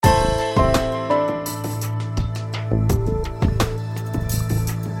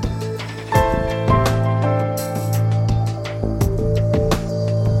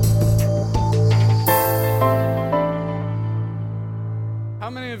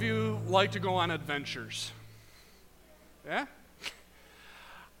of you like to go on adventures? Yeah?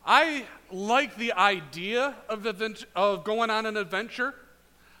 I like the idea of going on an adventure.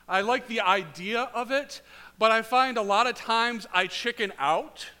 I like the idea of it, but I find a lot of times I chicken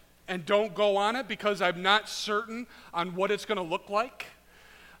out and don't go on it because I'm not certain on what it's going to look like.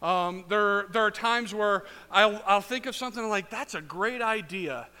 There are times where I'll think of something like, that's a great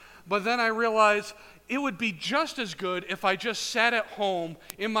idea, but then I realize it would be just as good if I just sat at home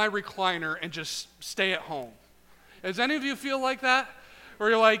in my recliner and just stay at home. Does any of you feel like that? Where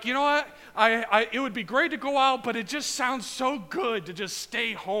you're like, you know what, it would be great to go out, but it just sounds so good to just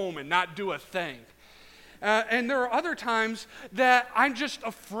stay home and not do a thing. And there are other times that I'm just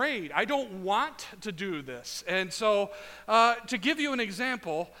afraid. I don't want to do this. And so to give you an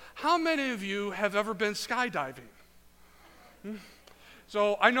example, how many of you have ever been skydiving?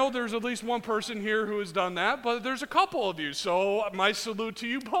 So I know there's at least one person here who has done that, but there's a couple of you, so my salute to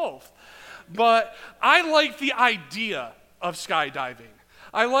you both. But I like the idea of skydiving.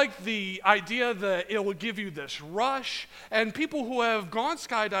 I like the idea that it will give you this rush. And people who have gone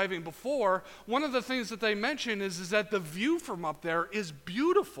skydiving before, one of the things that they mention is that the view from up there is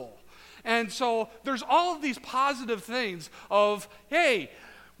beautiful. And so there's all of these positive things of, hey,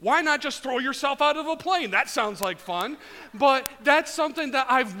 why not just throw yourself out of a plane? That sounds like fun. But that's something that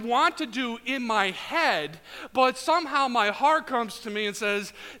I want to do in my head, but somehow my heart comes to me and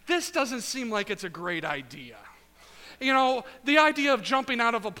says, this doesn't seem like it's a great idea. You know, the idea of jumping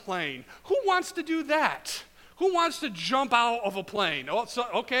out of a plane. Who wants to do that? Who wants to jump out of a plane? Oh,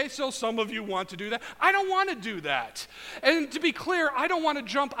 so some of you want to do that. I don't want to do that. And to be clear, I don't want to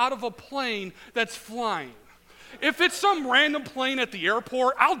jump out of a plane that's flying. If it's some random plane at the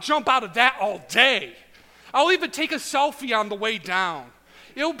airport, I'll jump out of that all day. I'll even take a selfie on the way down.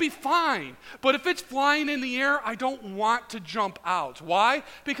 It'll be fine. But if it's flying in the air, I don't want to jump out. Why?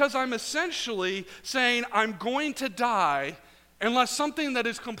 Because I'm essentially saying I'm going to die unless something that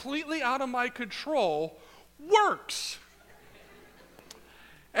is completely out of my control works.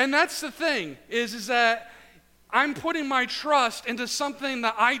 And that's the thing, is that I'm putting my trust into something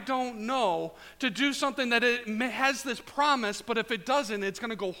that I don't know to do something that it has this promise, but if it doesn't, it's going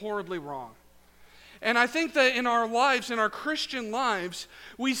to go horribly wrong. And I think that in our lives, in our Christian lives,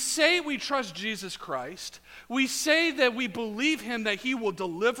 we say we trust Jesus Christ. We say that we believe him, that he will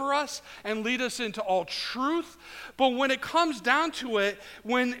deliver us and lead us into all truth. But when it comes down to it,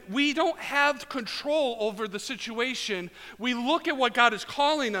 when we don't have control over the situation, we look at what God is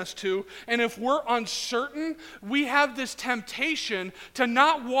calling us to, and if we're uncertain, we have this temptation to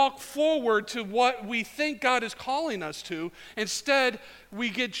not walk forward to what we think God is calling us to. Instead, we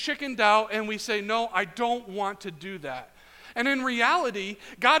get chickened out and we say, no, I don't want to do that. And in reality,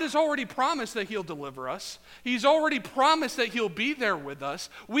 God has already promised that he'll deliver us. He's already promised that he'll be there with us.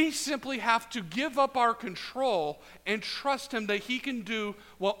 We simply have to give up our control and trust him that he can do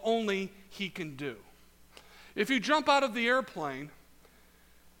what only he can do. If you jump out of the airplane,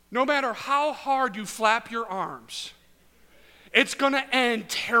 no matter how hard you flap your arms, it's going to end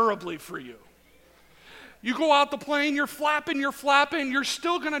terribly for you. You go out the plane, you're flapping, you're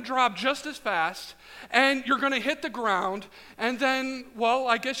still going to drop just as fast, and you're going to hit the ground, and then, well,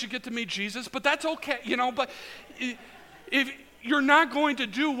 I guess you get to meet Jesus, but that's okay, but if you're not going to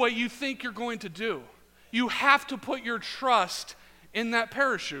do what you think you're going to do. You have to put your trust in that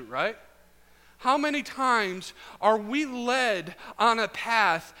parachute, right? How many times are we led on a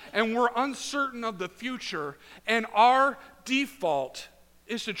path, and we're uncertain of the future, and our default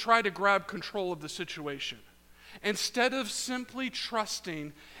is to try to grab control of the situation instead of simply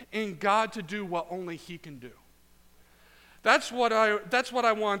trusting in God to do what only he can do. That's what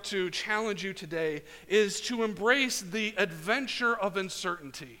I want to challenge you today, is to embrace the adventure of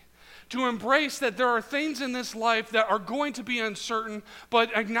uncertainty. To embrace that there are things in this life that are going to be uncertain,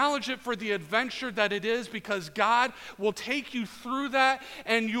 but acknowledge it for the adventure that it is, because God will take you through that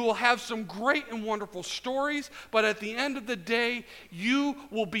and you will have some great and wonderful stories, but at the end of the day, you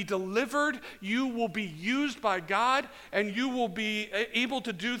will be delivered, you will be used by God, and you will be able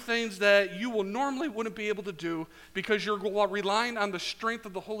to do things that you will normally wouldn't be able to do because you're relying on the strength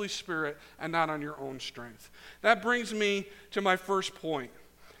of the Holy Spirit and not on your own strength. That brings me to my first point.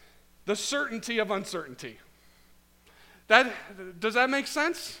 The certainty of uncertainty. Does that make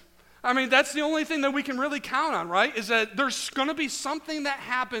sense? I mean, that's the only thing that we can really count on, right? Is that there's going to be something that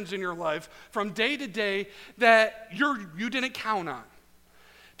happens in your life from day to day that you didn't count on.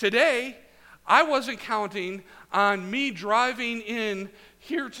 Today, I wasn't counting on me driving in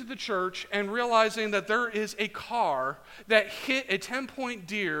here to the church and realizing that there is a car that hit a 10-point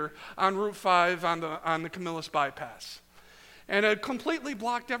deer on Route 5 on the Camillus bypass. And it completely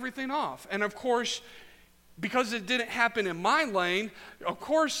blocked everything off. And of course, because it didn't happen in my lane, of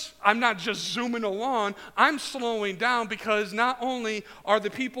course, I'm not just zooming along, I'm slowing down because not only are the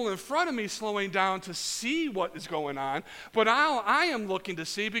people in front of me slowing down to see what is going on, but I am looking to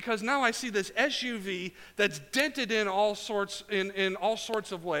see because now I see this SUV that's dented in all sorts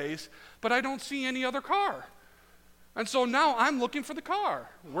of ways, but I don't see any other car. And so now I'm looking for the car.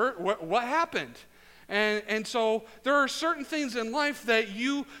 What happened? And so there are certain things in life that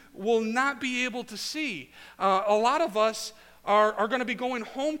you will not be able to see. A lot of us are going to be going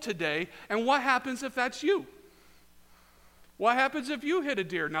home today, and what happens if that's you? What happens if you hit a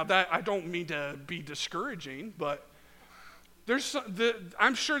deer? Now, that I don't mean to be discouraging, but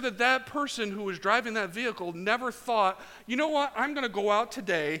I'm sure that person who was driving that vehicle never thought, you know what, I'm going to go out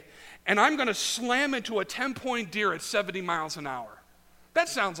today, and I'm going to slam into a 10-point deer at 70 miles an hour. That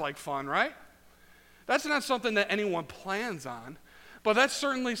sounds like fun, right? That's not something that anyone plans on, but that's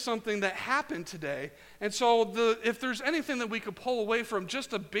certainly something that happened today. And so if there's anything that we could pull away from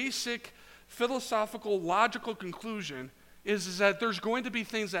just a basic philosophical, logical conclusion is that there's going to be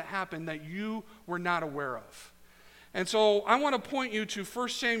things that happen that you were not aware of. And so I want to point you to 1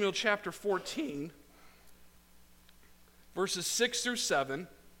 Samuel chapter 14, verses 6 through 7.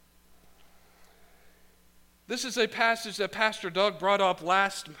 This is a passage that Pastor Doug brought up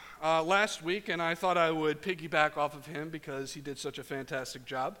last week, and I thought I would piggyback off of him because he did such a fantastic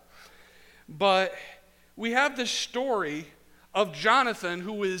job. But we have this story of Jonathan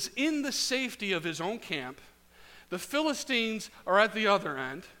who is in the safety of his own camp. The Philistines are at the other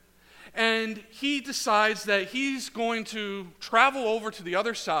end, and he decides that he's going to travel over to the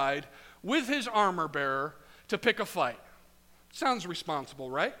other side with his armor bearer to pick a fight. Sounds responsible,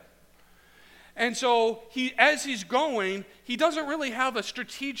 right? And so as he's going, he doesn't really have a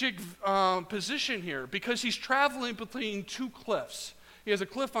strategic position here because he's traveling between two cliffs. He has a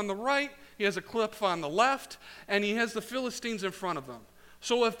cliff on the right, he has a cliff on the left, and he has the Philistines in front of him.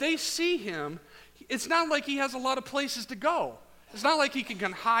 So if they see him, it's not like he has a lot of places to go. It's not like he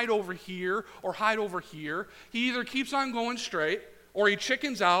can hide over here or hide over here. He either keeps on going straight or he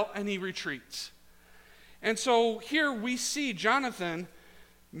chickens out and he retreats. And here we see Jonathan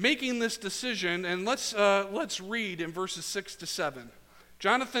making this decision, and let's read in verses 6 to 7.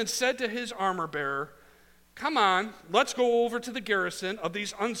 Jonathan said to his armor bearer, "Come on, let's go over to the garrison of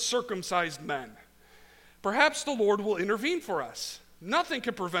these uncircumcised men. Perhaps the Lord will intervene for us. Nothing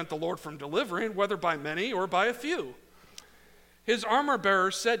can prevent the Lord from delivering, whether by many or by a few." His armor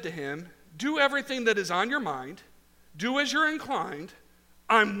bearer said to him, "Do everything that is on your mind. Do as you're inclined.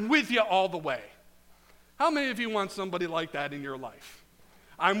 I'm with you all the way." How many of you want somebody like that in your life?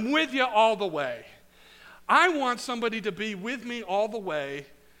 I'm with you all the way. I want somebody to be with me all the way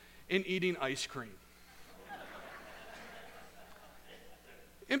in eating ice cream.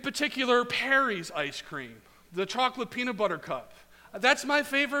 In particular, Perry's ice cream, the chocolate peanut butter cup. That's my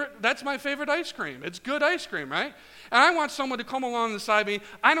favorite ice cream. It's good ice cream, right? And I want someone to come along beside me.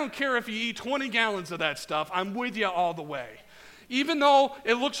 I don't care if you eat 20 gallons of that stuff. I'm with you all the way. Even though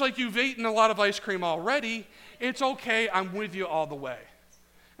it looks like you've eaten a lot of ice cream already, it's okay. I'm with you all the way.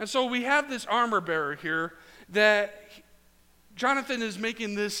 And so we have this armor bearer here that Jonathan is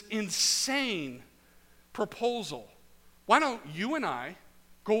making this insane proposal. Why don't you and I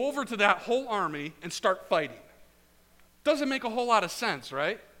go over to that whole army and start fighting? Doesn't make a whole lot of sense,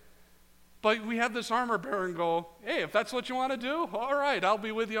 right? But we have this armor bearer and go, hey, if that's what you want to do, all right, I'll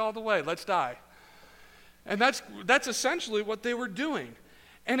be with you all the way. Let's die. And that's essentially what they were doing.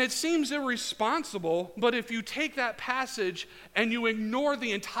 And it seems irresponsible, but if you take that passage and you ignore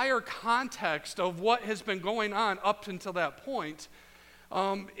the entire context of what has been going on up until that point,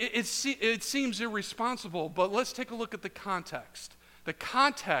 it seems irresponsible. But let's take a look at the context. The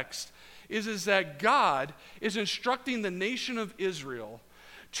context is that God is instructing the nation of Israel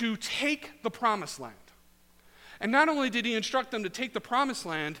to take the promised land. And not only did he instruct them to take the promised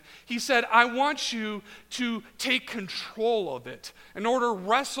land, he said, I want you to take control of it in order to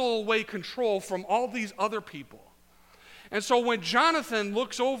wrestle away control from all these other people. And so when Jonathan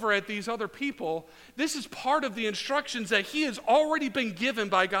looks over at these other people, this is part of the instructions that he has already been given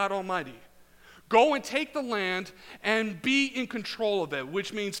by God Almighty. Go and take the land and be in control of it,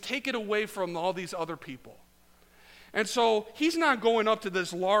 which means take it away from all these other people. And so he's not going up to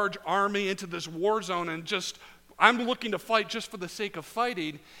this large army into this war zone and just, I'm looking to fight just for the sake of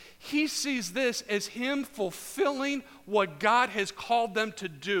fighting. He sees this as him fulfilling what God has called them to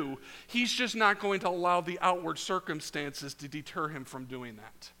do. He's just not going to allow the outward circumstances to deter him from doing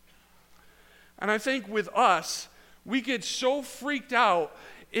that. And I think with us, we get so freaked out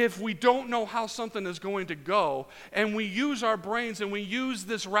if we don't know how something is going to go, and we use our brains and we use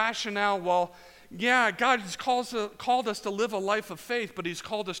this rationale, well, yeah, God has called us to live a life of faith, but he's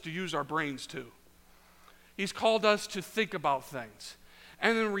called us to use our brains too. He's called us to think about things.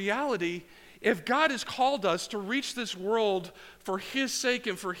 And in reality, if God has called us to reach this world for his sake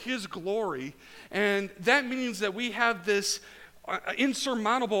and for his glory, and that means that we have this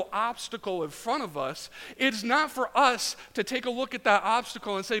insurmountable obstacle in front of us, it's not for us to take a look at that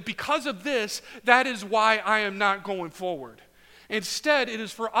obstacle and say, because of this, that is why I am not going forward. Instead, it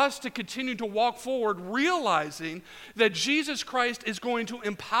is for us to continue to walk forward, realizing that Jesus Christ is going to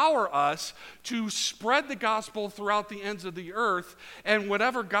empower us to spread the gospel throughout the ends of the earth, and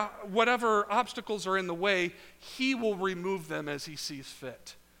whatever obstacles are in the way, he will remove them as he sees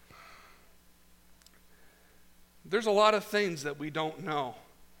fit. There's a lot of things that we don't know.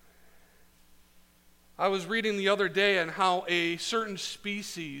 I was reading the other day on how a certain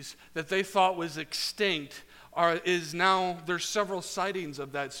species that they thought was extinct is now, there's several sightings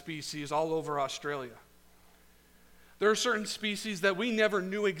of that species all over Australia. There are certain species that we never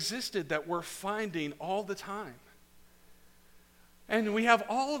knew existed that we're finding all the time. And we have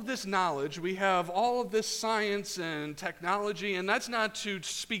all of this knowledge, we have all of this science and technology, and that's not to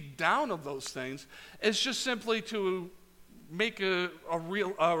speak down of those things. It's just simply to make a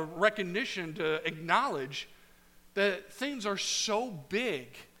real recognition, to acknowledge that things are so big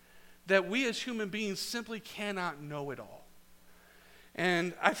that we as human beings simply cannot know it all.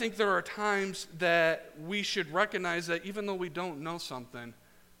 And I think there are times that we should recognize that even though we don't know something,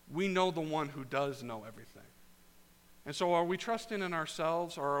 we know the one who does know everything. And so are we trusting in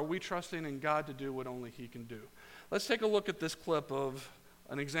ourselves, or are we trusting in God to do what only he can do? Let's take a look at this clip of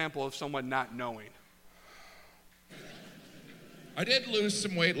an example of someone not knowing. I did lose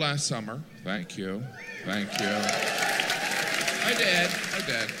some weight last summer. Thank you. I did.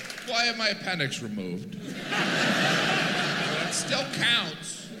 Well, I had my appendix removed. But it still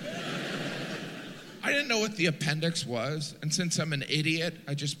counts. I didn't know what the appendix was, and since I'm an idiot,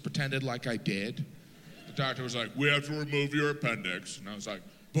 I just pretended like I did. The doctor was like, "We have to remove your appendix." And I was like,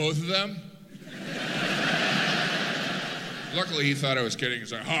 "Both of them?" Luckily, he thought I was kidding.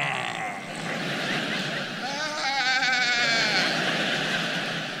 He's like, "Ha!"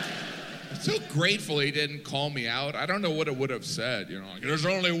 So grateful he didn't call me out. I don't know what it would have said, like, "There's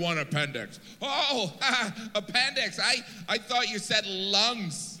only one appendix." "Oh, appendix. I thought you said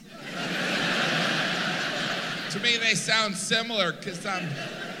lungs." To me, they sound similar because I'm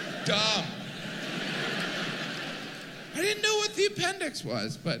dumb. I didn't know what the appendix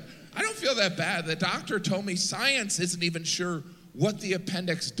was, but I don't feel that bad. The doctor told me science isn't even sure what the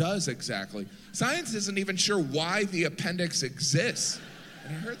appendix does exactly. Science isn't even sure why the appendix exists.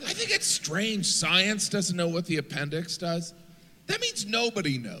 I think it's strange science doesn't know what the appendix does. That means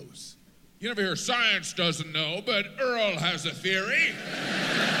nobody knows. You never hear, "Science doesn't know, but Earl has a theory."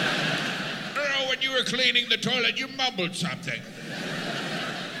 "Earl, when you were cleaning the toilet, you mumbled something."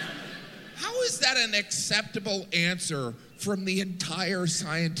 How is that an acceptable answer from the entire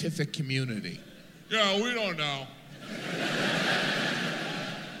scientific community? "Yeah, we don't know."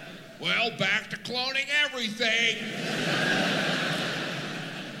 "Well, back to cloning everything."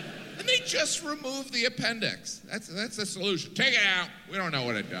 And they just removed the appendix. That's the solution. Take it out. We don't know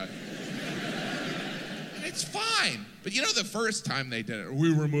what it does. And it's fine. But the first time they did it, "We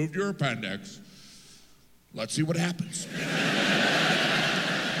removed your appendix. Let's see what happens."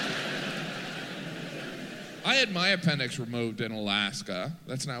 I had my appendix removed in Alaska.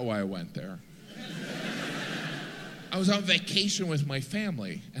 That's not why I went there. I was on vacation with my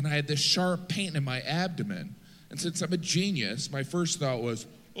family, and I had this sharp pain in my abdomen. And since I'm a genius, my first thought was,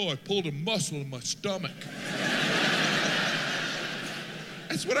 "Oh, I pulled a muscle in my stomach."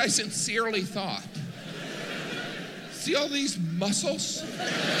 That's what I sincerely thought. See all these muscles? I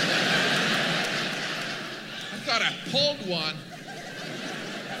thought I pulled one,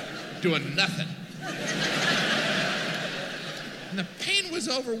 doing nothing. And the pain was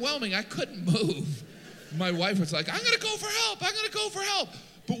overwhelming. I couldn't move. My wife was like, "I'm going to go for help.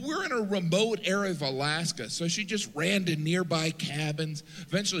 But we're in a remote area of Alaska, so she just ran to nearby cabins.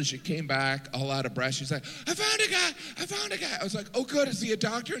 Eventually, she came back all out of breath. She's like, I found a guy. I was like, "Oh, good. Is he a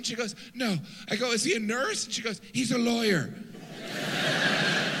doctor?" And she goes, "No." I go, "Is he a nurse?" And she goes, "He's a lawyer."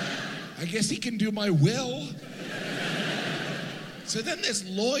 I guess he can do my will. So then this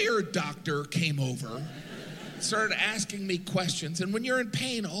lawyer doctor came over, started asking me questions. And when you're in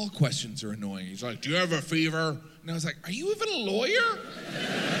pain, all questions are annoying. He's like, "Do you have a fever?" And I was like, "Are you even a lawyer?"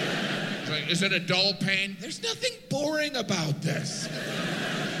 He's like, "Is it a dull pain?" There's nothing boring about this.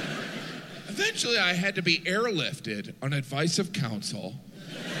 Eventually, I had to be airlifted on advice of counsel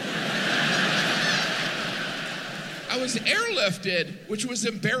I was airlifted, which was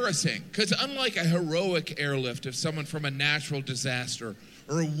embarrassing, because unlike a heroic airlift of someone from a natural disaster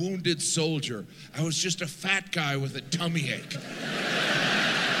or a wounded soldier, I was just a fat guy with a tummy ache.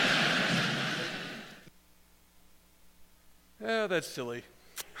 Yeah, that's silly.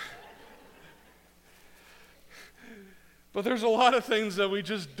 But there's a lot of things that we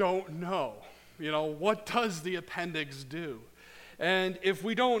just don't know. You know, what does the appendix do? And if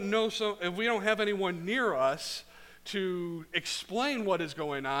we don't know, if we don't have anyone near us to explain what is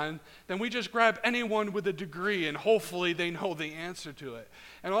going on, then we just grab anyone with a degree and hopefully they know the answer to it.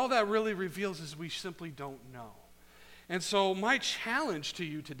 And all that really reveals is we simply don't know. And so my challenge to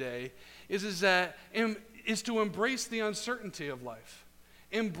you today is to embrace the uncertainty of life.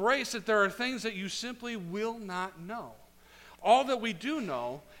 Embrace that there are things that you simply will not know. All that we do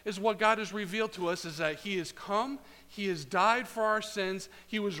know is what God has revealed to us is that He has come, He has died for our sins,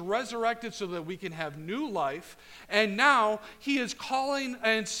 He was resurrected so that we can have new life, and now He is calling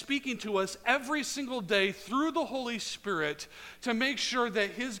and speaking to us every single day through the Holy Spirit to make sure that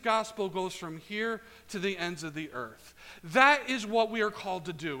His gospel goes from here to the ends of the earth. That is what we are called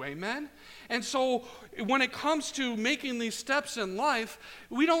to do, amen? And so when it comes to making these steps in life,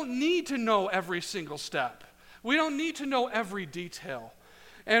 we don't need to know every single step. We don't need to know every detail.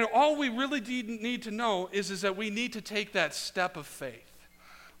 And all we really need to know is that we need to take that step of faith.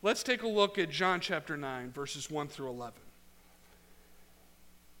 Let's take a look at John chapter 9, verses 1 through 11.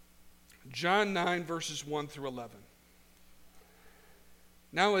 John 9, verses 1 through 11.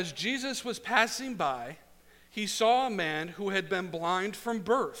 Now as Jesus was passing by, he saw a man who had been blind from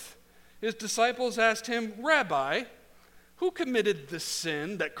birth. His disciples asked him, "Rabbi, who committed the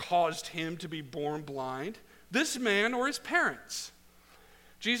sin that caused him to be born blind? This man or his parents?"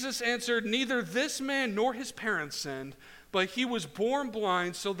 Jesus answered, "Neither this man nor his parents sinned, but he was born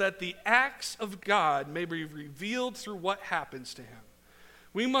blind so that the acts of God may be revealed through what happens to him.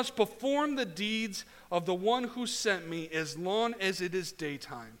 We must perform the deeds of the one who sent me as long as it is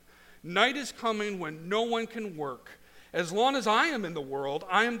daytime. Night is coming when no one can work. As long as I am in the world,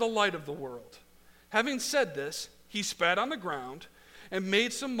 I am the light of the world." Having said this, he spat on the ground and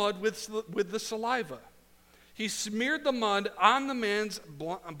made some mud with the saliva. He smeared the mud on the man's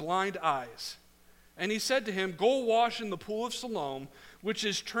blind eyes. And he said to him, "Go wash in the pool of Siloam," which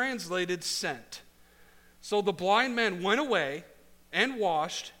is translated sent. So the blind man went away and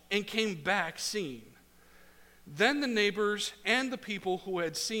washed and came back seeing. Then the neighbors and the people who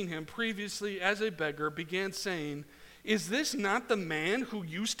had seen him previously as a beggar began saying, "Is this not the man who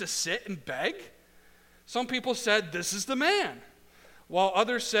used to sit and beg?" Some people said, "This is the man," while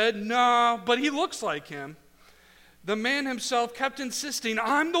others said, "No, but he looks like him." The man himself kept insisting,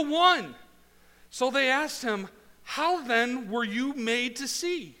 "I'm the one." So they asked him, "How then were you made to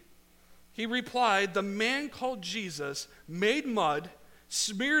see?" He replied, "The man called Jesus made mud,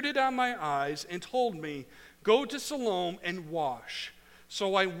 smeared it on my eyes, and told me, 'Go to Siloam and wash.'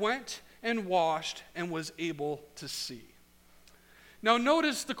 So I went and washed and was able to see." Now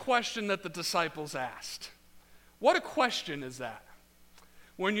notice the question that the disciples asked. What a question is that?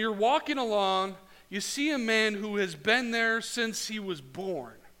 When you're walking along, you see a man who has been there since he was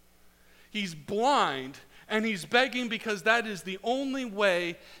born. He's blind, and he's begging because that is the only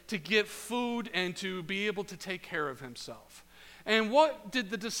way to get food and to be able to take care of himself. And what did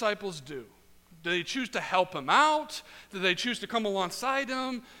the disciples do? Did they choose to help him out? Did they choose to come alongside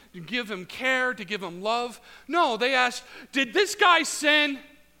him, to give him care, to give him love? No, they asked, did this guy sin?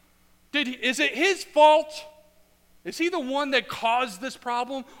 Is it his fault? Is he the one that caused this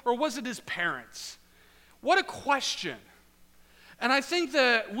problem, or was it his parents? What a question. And I think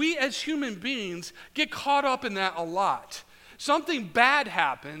that we as human beings get caught up in that a lot. Something bad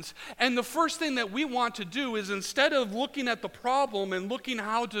happens, and the first thing that we want to do is, instead of looking at the problem and looking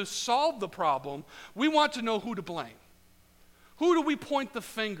how to solve the problem, we want to know who to blame. Who do we point the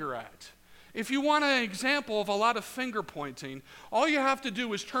finger at? If you want an example of a lot of finger pointing, all you have to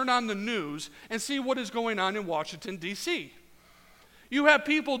do is turn on the news and see what is going on in Washington, D.C. You have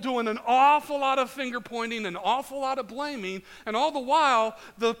people doing an awful lot of finger pointing, an awful lot of blaming, and all the while,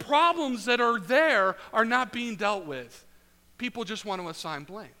 the problems that are there are not being dealt with. People just want to assign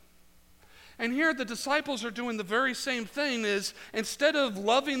blame. And here the disciples are doing the very same thing, is instead of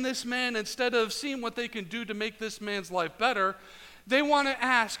loving this man, instead of seeing what they can do to make this man's life better, they want to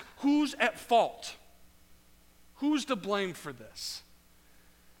ask, who's at fault? Who's to blame for this?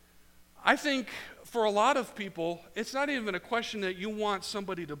 I think for a lot of people, it's not even a question that you want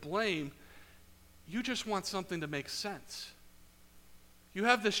somebody to blame. You just want something to make sense. You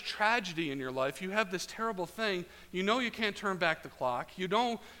have this tragedy in your life. You have this terrible thing. You know you can't turn back the clock. You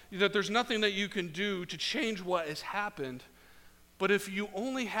know that there's nothing that you can do to change what has happened. But if you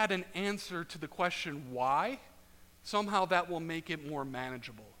only had an answer to the question why, somehow that will make it more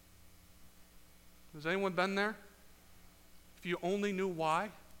manageable. Has anyone been there? If you only knew why.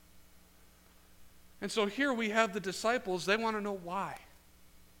 And so here we have the disciples. They want to know why.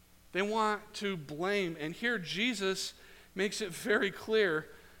 They want to blame. And here Jesus makes it very clear,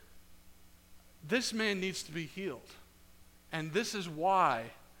 this man needs to be healed. And this is why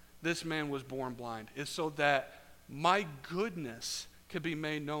this man was born blind, is so that my goodness could be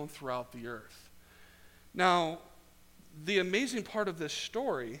made known throughout the earth. Now, the amazing part of this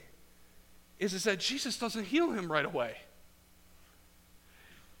story is that Jesus doesn't heal him right away.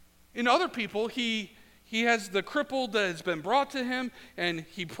 In other people, he has the crippled that has been brought to him, and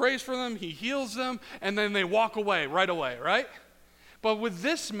he prays for them, he heals them, and then they walk away right away, right? But with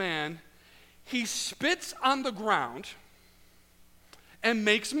this man, he spits on the ground and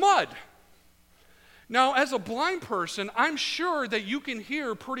makes mud. Now, as a blind person, I'm sure that you can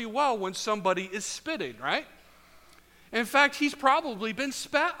hear pretty well when somebody is spitting, right? In fact, he's probably been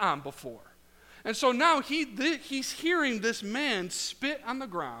spat on before. And so now he's hearing this man spit on the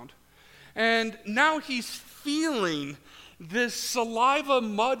ground, and now he's feeling this saliva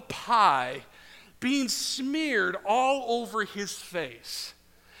mud pie being smeared all over his face.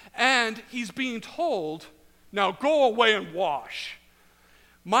 And he's being told, now go away and wash.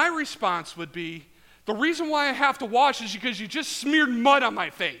 My response would be, the reason why I have to wash is because you just smeared mud on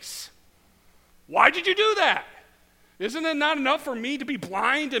my face. Why did you do that? Isn't it not enough for me to be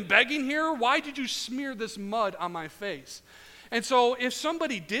blind and begging here? Why did you smear this mud on my face? And so if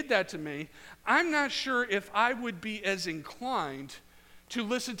somebody did that to me, I'm not sure if I would be as inclined to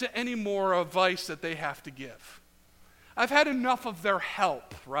listen to any more advice that they have to give. I've had enough of their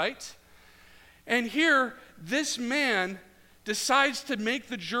help, right? And here, this man decides to make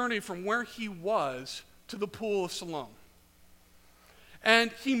the journey from where he was to the pool of Siloam.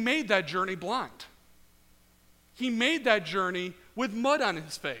 And he made that journey blind. He made that journey with mud on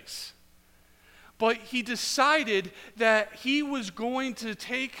his face. But he decided that he was going to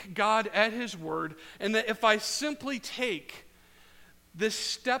take God at his word, and that if I simply take this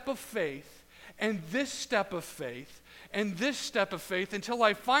step of faith, and this step of faith, and this step of faith, until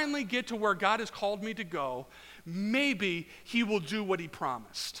I finally get to where God has called me to go, maybe he will do what he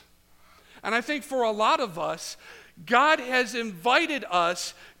promised. And I think for a lot of us, God has invited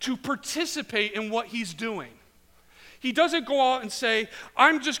us to participate in what he's doing. He doesn't go out and say,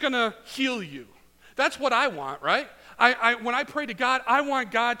 I'm just going to heal you. That's what I want, right? When I pray to God, I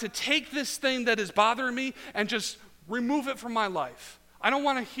want God to take this thing that is bothering me and just remove it from my life. I don't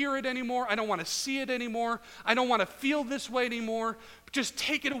want to hear it anymore. I don't want to see it anymore. I don't want to feel this way anymore. Just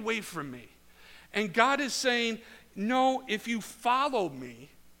take it away from me. And God is saying, no, if you follow me,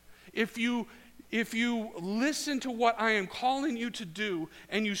 if you listen to what I am calling you to do,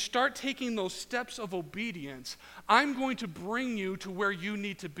 and you start taking those steps of obedience, I'm going to bring you to where you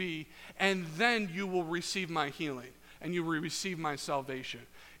need to be, and then you will receive my healing, and you will receive my salvation.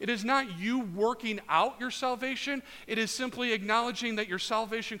 It is not you working out your salvation. It is simply acknowledging that your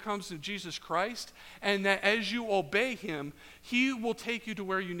salvation comes in Jesus Christ, and that as you obey him, he will take you to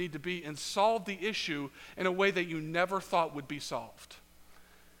where you need to be and solve the issue in a way that you never thought would be solved.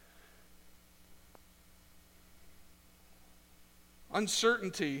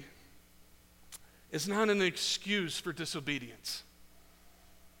 Uncertainty is not an excuse for disobedience.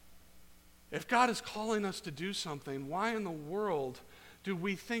 If God is calling us to do something, why in the world do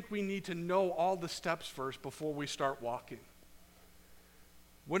we think we need to know all the steps first before we start walking?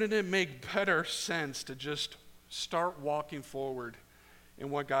 Wouldn't it make better sense to just start walking forward in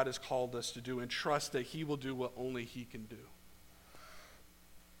what God has called us to do and trust that he will do what only he can do?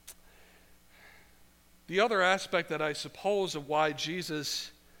 The other aspect that I suppose of why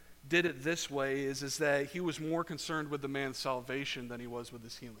Jesus did it this way is that he was more concerned with the man's salvation than he was with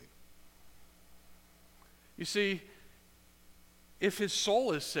his healing. You see, if his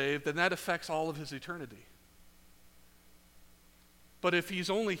soul is saved, then that affects all of his eternity. But if he's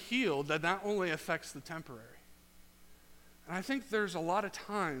only healed, then that only affects the temporary. And I think there's a lot of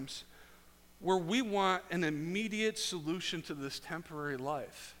times where we want an immediate solution to this temporary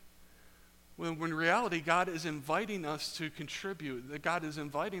life. When in reality, God is inviting us to contribute, that God is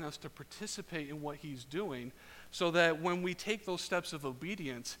inviting us to participate in what he's doing, so that when we take those steps of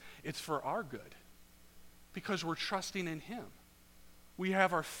obedience, it's for our good, because we're trusting in him. We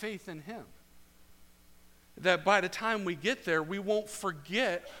have our faith in him. that by the time we get there, we won't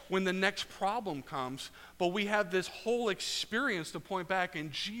forget when the next problem comes, but we have this whole experience to point back,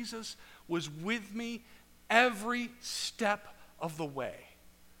 and Jesus was with me every step of the way.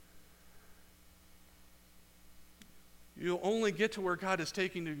 You'll only get to where God is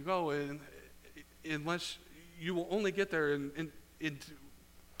taking you to go unless you will only get there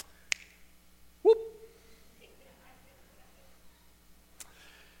whoop.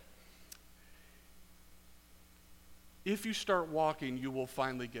 If you start walking, you will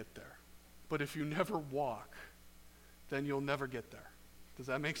finally get there. But if you never walk, then you'll never get there. Does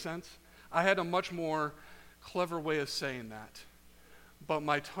that make sense? I had a much more clever way of saying that, but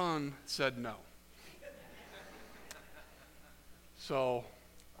my tongue said no. So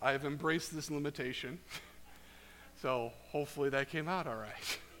I've embraced this limitation. So hopefully that came out all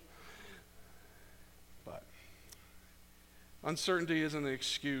right. But uncertainty isn't an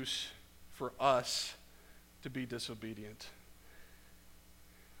excuse for us to be disobedient.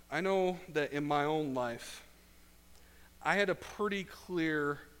 I know that in my own life, I had a pretty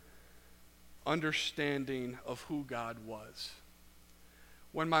clear understanding of who God was.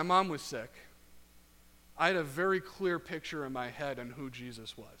 When my mom was sick, I had a very clear picture in my head on who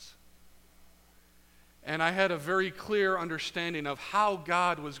Jesus was. And I had a very clear understanding of how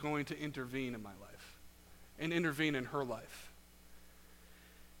God was going to intervene in my life and intervene in her life.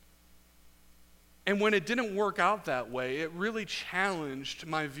 And when it didn't work out that way, it really challenged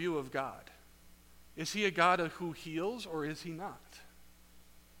my view of God. Is he a God who heals, or is he not?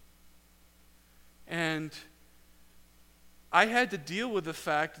 And I had to deal with the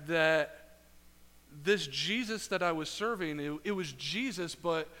fact that this Jesus that I was serving, it was Jesus,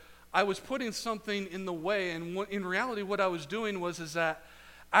 but I was putting something in the way. And in reality, what I was doing was that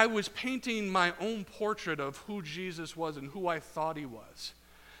I was painting my own portrait of who Jesus was and who I thought he was.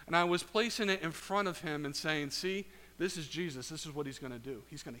 And I was placing it in front of him and saying, see, this is Jesus. This is what he's going to do.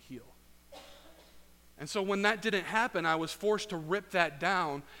 He's going to heal. And so when that didn't happen, I was forced to rip that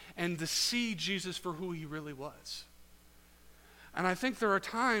down and to see Jesus for who he really was. And I think there are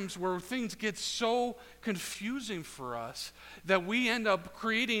times where things get so confusing for us that we end up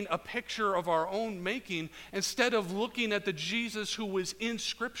creating a picture of our own making instead of looking at the Jesus who was in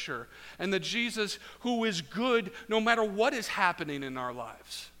Scripture and the Jesus who is good no matter what is happening in our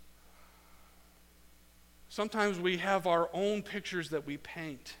lives. Sometimes we have our own pictures that we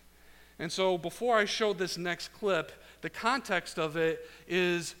paint. And so before I show this next clip, the context of it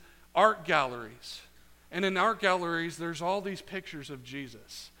is art galleries. And in art galleries, there's all these pictures of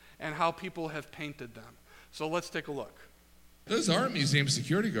Jesus and how people have painted them. So let's take a look. Those art museum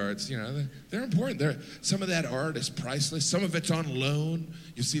security guards, they're important. Some of that art is priceless. Some of it's on loan.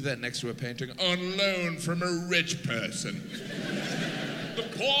 You see that next to a painting. On loan from a rich person. The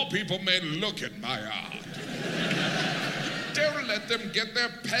poor people may look at my art. Don't let them get their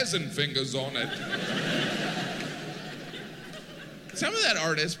peasant fingers on it. Some of that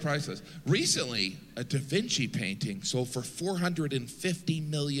art is priceless. Recently, a Da Vinci painting sold for $450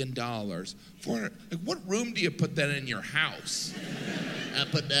 million. What room do you put that in your house? I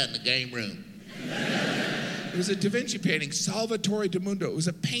put that in the game room. It was a Da Vinci painting, Salvatore da Mundo. It was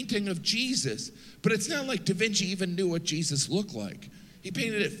a painting of Jesus, but it's not like Da Vinci even knew what Jesus looked like. He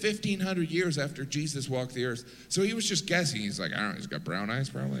painted it 1,500 years after Jesus walked the earth. So he was just guessing. He's like, I don't know, he's got brown eyes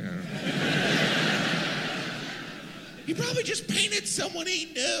probably? I don't know. He probably just painted someone he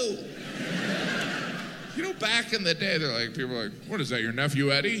knew. Back in the day, people are like, what is that, your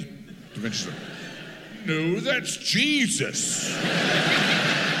nephew Eddie? Da Vinci's like, no, that's Jesus.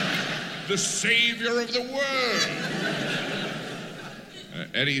 The Savior of the world.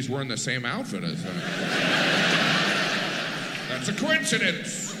 Eddie's wearing the same outfit as that's a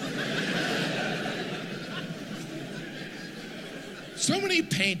coincidence. So many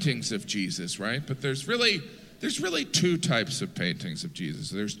paintings of Jesus, right? But there's really two types of paintings of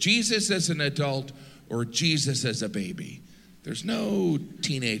Jesus. There's Jesus as an adult or Jesus as a baby. There's no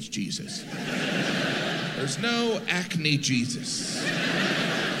teenage Jesus. There's no acne Jesus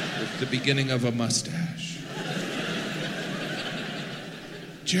with the beginning of a mustache.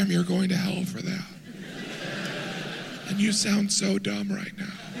 Jim, you're going to hell for that. And you sound so dumb right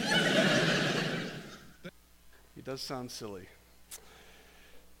now. He does sound silly.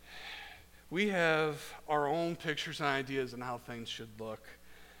 We have our own pictures and ideas on how things should look.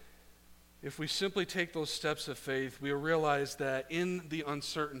 If we simply take those steps of faith, we realize that in the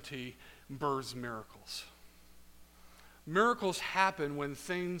uncertainty births miracles. Miracles happen when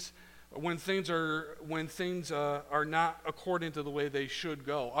things are not according to the way they should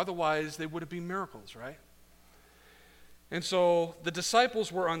go. Otherwise, they wouldn't be miracles, right? And so the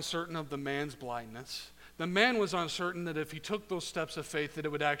disciples were uncertain of the man's blindness. The man was uncertain that if he took those steps of faith, that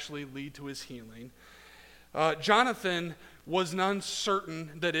it would actually lead to his healing. Jonathan was uncertain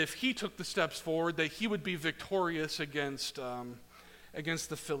that if he took the steps forward, that he would be victorious against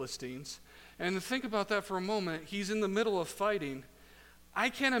the Philistines. And to think about that for a moment, he's in the middle of fighting. I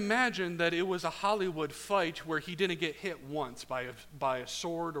can't imagine that it was a Hollywood fight where he didn't get hit once by a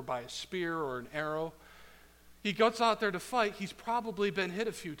sword or by a spear or an arrow. He goes out there to fight. He's probably been hit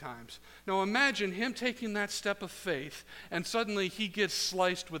a few times. Now imagine him taking that step of faith and suddenly he gets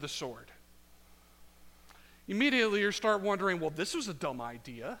sliced with a sword. Immediately you start wondering, well, this was a dumb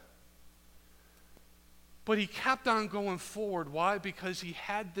idea. But he kept on going forward. Why? Because he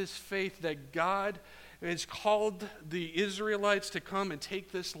had this faith that God has called the Israelites to come and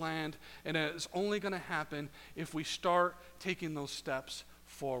take this land, and it's only going to happen if we start taking those steps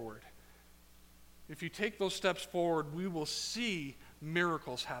forward. If you take those steps forward, we will see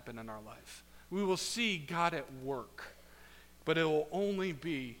miracles happen in our life. We will see God at work. But it will only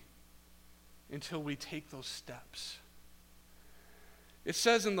be until we take those steps. It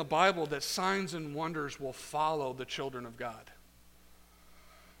says in the Bible that signs and wonders will follow the children of God.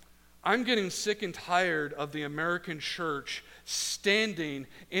 I'm getting sick and tired of the American church standing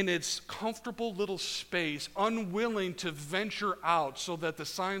in its comfortable little space, unwilling to venture out so that the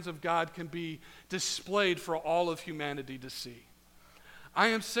signs of God can be displayed for all of humanity to see. I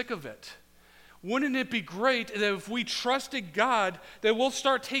am sick of it. Wouldn't it be great that if we trusted God, that we'll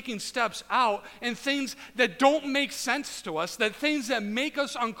start taking steps out and things that don't make sense to us, that things that make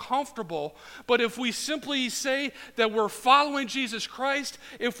us uncomfortable, but if we simply say that we're following Jesus Christ,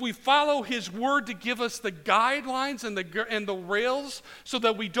 if we follow His Word to give us the guidelines and the rails so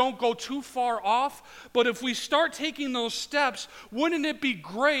that we don't go too far off, but if we start taking those steps, wouldn't it be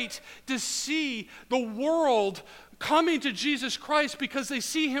great to see the world coming to Jesus Christ because they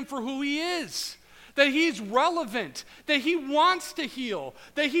see Him for who He is, that He's relevant, that He wants to heal,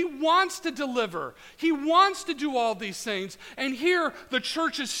 that He wants to deliver, He wants to do all these things. And here the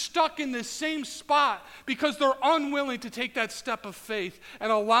church is stuck in this same spot because they're unwilling to take that step of faith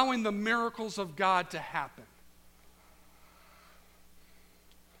and allowing the miracles of God to happen.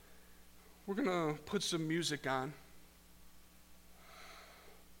 We're going to put some music on.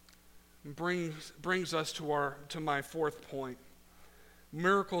 Brings us to my fourth point.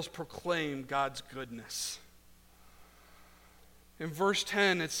 Miracles proclaim God's goodness. In verse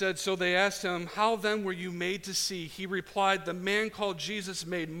 10 it said, "So they asked him, 'How then were you made to see?' He replied, 'The man called Jesus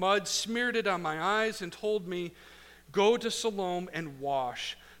made mud, smeared it on my eyes, and told me, go to Siloam and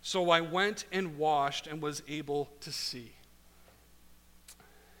wash. So I went and washed and was able to see.'"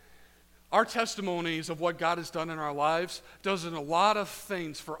 Our testimonies of what God has done in our lives does a lot of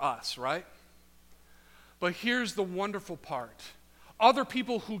things for us, right? But here's the wonderful part. Other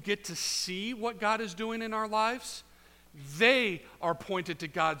people who get to see what God is doing in our lives, they are pointed to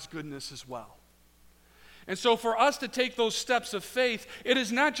God's goodness as well. And so for us to take those steps of faith, it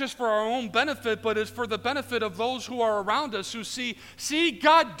is not just for our own benefit, but it's for the benefit of those who are around us who see,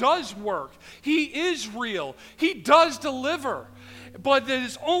 God does work. He is real. He does deliver. But it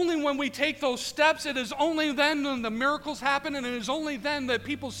is only when we take those steps, it is only then when the miracles happen, and it is only then that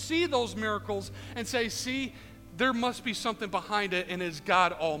people see those miracles and say, see, there must be something behind it, and it is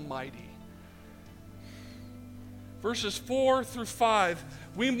God Almighty. Verses 4 through 5,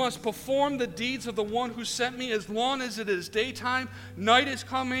 "We must perform the deeds of the one who sent me as long as it is daytime. Night is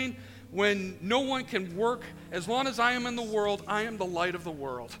coming when no one can work. As long as I am in the world, I am the light of the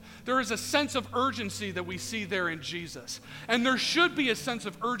world." There is a sense of urgency that we see there in Jesus. And there should be a sense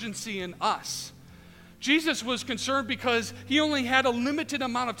of urgency in us. Jesus was concerned because He only had a limited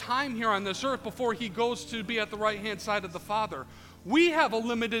amount of time here on this earth before He goes to be at the right-hand side of the Father. We have a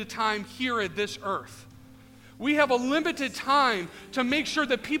limited time here at this earth. We have a limited time to make sure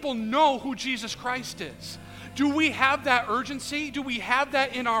that people know who Jesus Christ is. Do we have that urgency? Do we have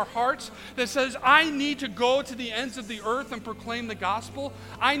that in our hearts that says, I need to go to the ends of the earth and proclaim the gospel?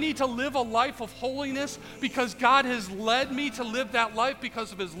 I need to live a life of holiness because God has led me to live that life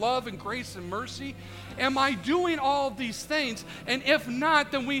because of His love and grace and mercy? Am I doing all of these things? And if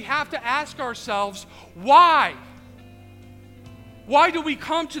not, then we have to ask ourselves, why? Why do we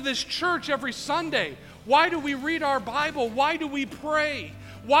come to this church every Sunday? Why do we read our Bible? Why do we pray?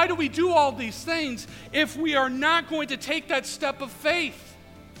 Why do we do all these things if we are not going to take that step of faith?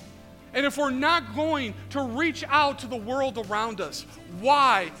 And if we're not going to reach out to the world around us,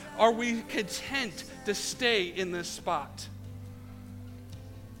 why are we content to stay in this spot?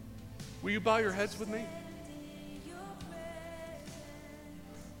 Will you bow your heads with me?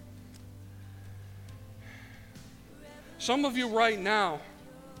 Some of you right now,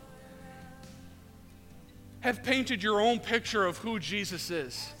 have painted your own picture of who Jesus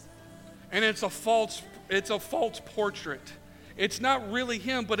is. And it's a false portrait. It's not really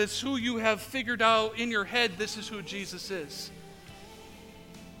him, but it's who you have figured out in your head, this is who Jesus is.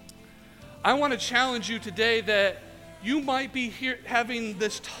 I want to challenge you today that you might be having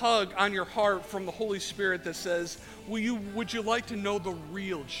this tug on your heart from the Holy Spirit that says, would you like to know the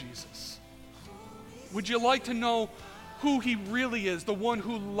real Jesus? Would you like to know who he really is, the one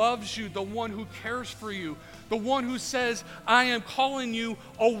who loves you, the one who cares for you, the one who says, I am calling you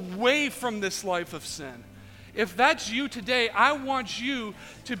away from this life of sin? If that's you today, I want you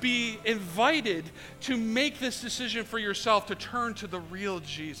to be invited to make this decision for yourself, to turn to the real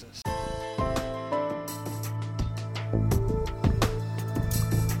Jesus.